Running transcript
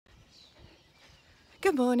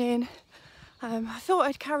Good morning. I thought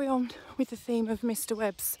I'd carry on with the theme of Mr.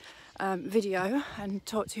 Webb's video and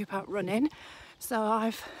talk to you about running. So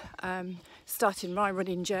I've started my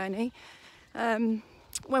running journey. When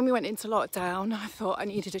we went into lockdown, I thought I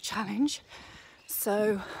needed a challenge.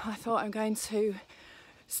 So I thought I'm going to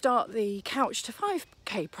start the Couch to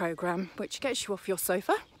 5K programme, which gets you off your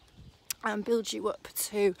sofa and builds you up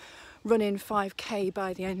to running 5K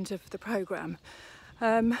by the end of the programme.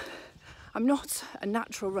 I'm not a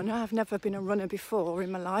natural runner. I've never been a runner before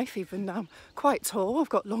in my life, even though I'm quite tall. I've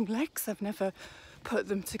got long legs. I've never put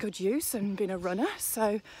them to good use and been a runner.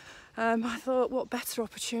 So I thought, what better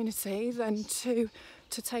opportunity than to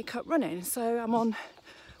take up running. So I'm on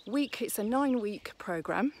it's a 9-week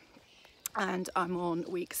programme, and I'm on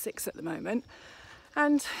week 6 at the moment.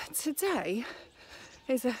 And today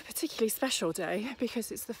is a particularly special day because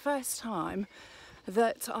it's the first time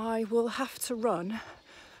that I will have to run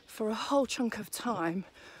for a whole chunk of time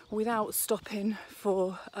without stopping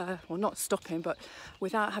for, well, not stopping, but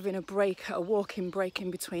without having a break, a walking break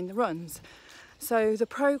in between the runs. So the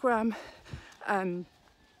programme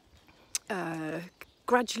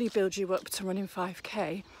gradually builds you up to running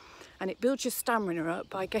 5K, and it builds your stamina up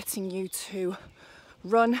by getting you to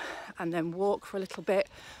run and then walk for a little bit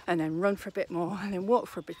and then run for a bit more and then walk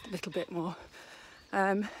for a little bit more.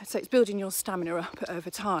 So it's building your stamina up over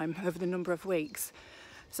time, over the number of weeks.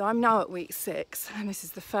 So I'm now at week 6, and this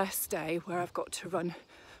is the first day where I've got to run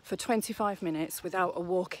for 25 minutes without a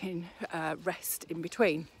walking rest in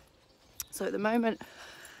between. So at the moment,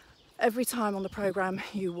 every time on the programme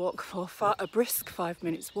you walk for a brisk 5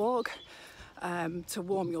 minutes walk to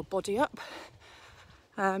warm your body up.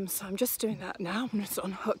 So I'm just doing that now. I'm just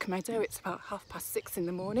on Hook Meadow. It's about 6:30 in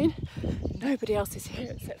the morning. Nobody else is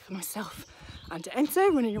here except for myself and Enzo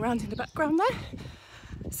running around in the background there.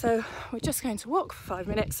 So we're just going to walk for 5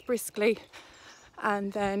 minutes briskly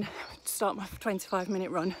and then start my 25-minute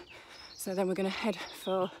run. So then we're going to head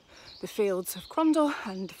for the fields of Crondall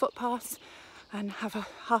and the footpaths and have a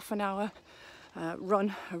half an hour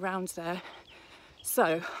run around there.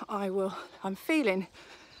 So I'm feeling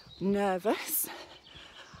nervous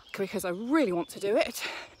because I really want to do it.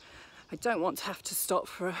 I don't want to have to stop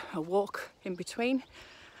for a walk in between.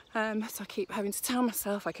 So I keep having to tell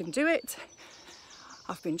myself I can do it.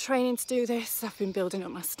 I've been training to do this, I've been building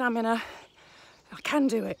up my stamina. I can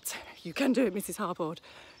do it. You can do it, Mrs. Harbord.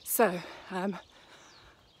 So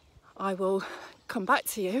I will come back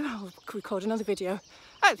to you. I'll record another video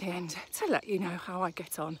at the end to let you know how I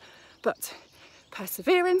get on. But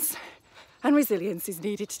perseverance and resilience is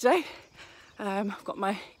needed today. I've got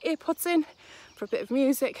my earpods in for a bit of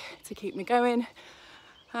music to keep me going,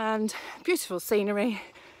 and beautiful scenery.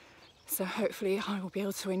 So hopefully I will be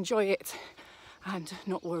able to enjoy it and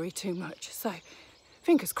not worry too much. So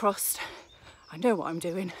fingers crossed, I know what I'm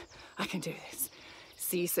doing, I can do this.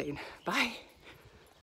 See you soon, bye.